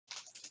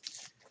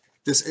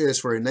This is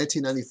for a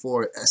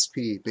 1994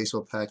 SP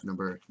baseball pack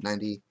number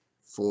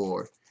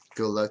 94.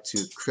 Good luck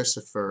to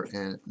Christopher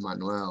and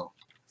Manuel.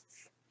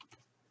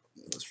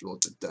 Let's roll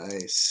the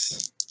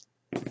dice.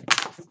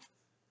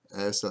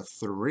 There's a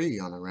 3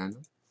 on a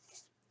random.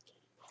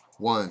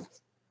 1,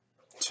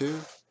 2,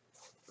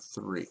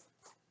 3.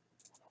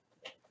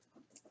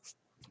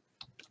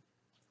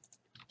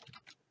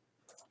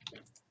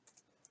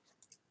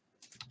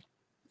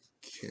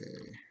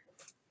 Okay.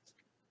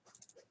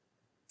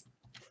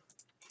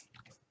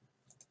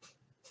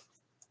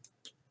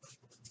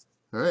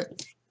 All right.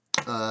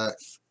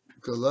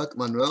 Good luck,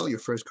 Manuel. Your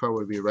first card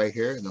would be right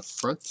here in the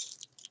front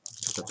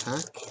of the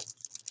pack.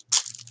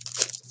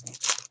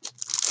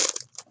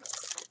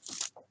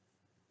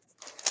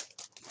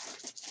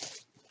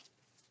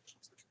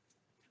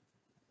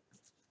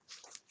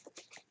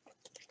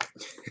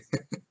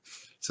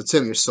 So,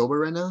 Tim, you're sober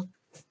right now?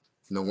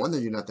 No wonder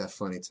you're not that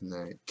funny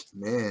tonight.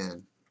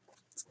 Man,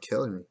 it's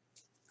killing me.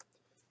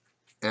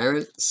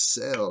 Aaron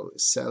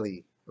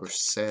Sally, or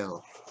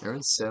Sale.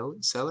 Aaron Sale?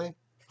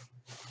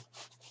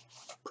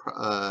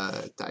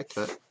 Die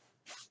cut.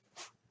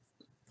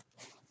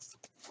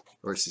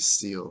 Or is it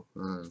steel?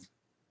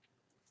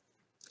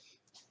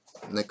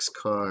 Next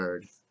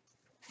card.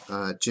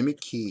 Jimmy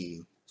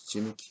Key.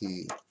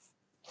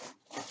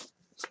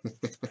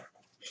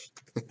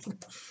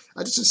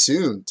 I just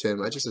assumed,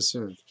 Tim. I just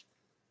assumed.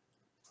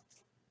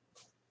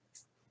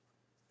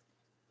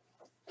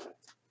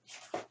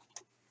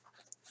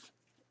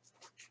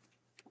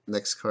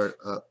 Next card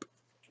up.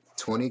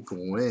 Tony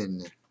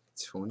Gwynn.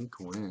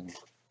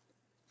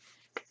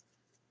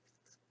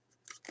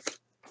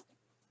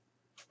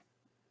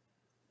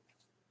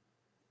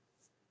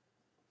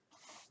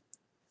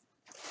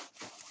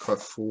 Card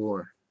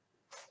 4.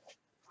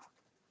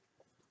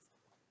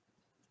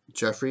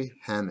 Jeffrey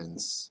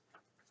Hammonds.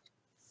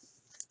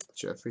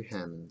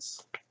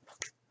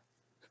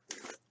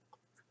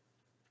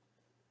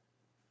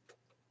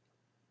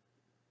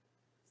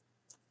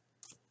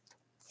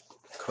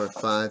 Card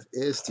 5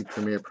 is the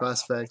premier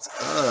prospect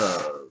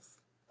of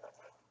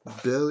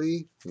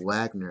Billy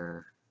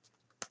Wagner.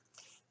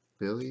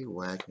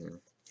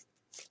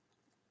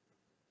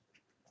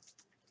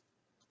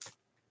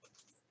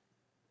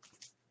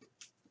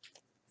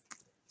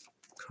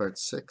 Card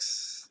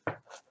 6.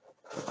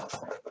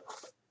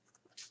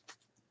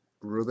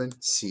 Ruben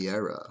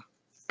Sierra.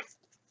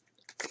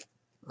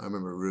 I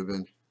remember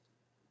Ruben.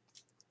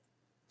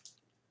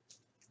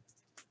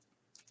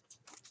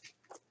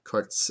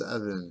 Card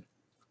 7.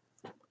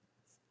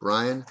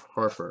 Brian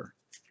Harper.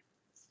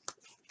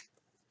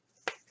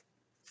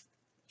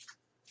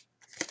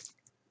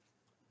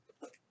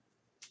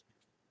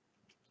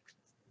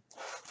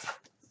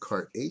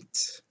 Card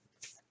 8.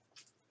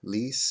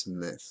 Lee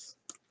Smith.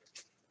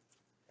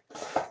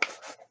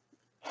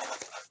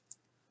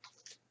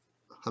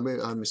 How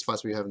many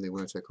spots do we have in the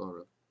winner take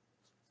all?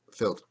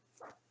 Filled.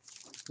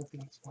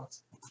 15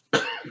 spots.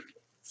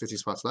 50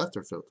 spots left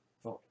or filled?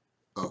 Filled.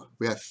 Oh,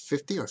 we have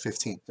 50 or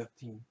 15?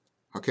 15.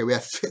 Okay, we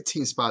have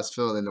 15 spots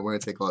filled in the winner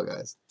take all,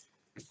 guys.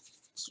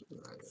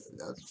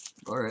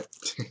 All right.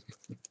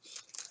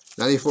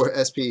 94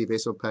 SP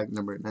baseball pack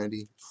number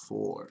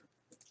 94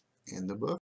 in the book.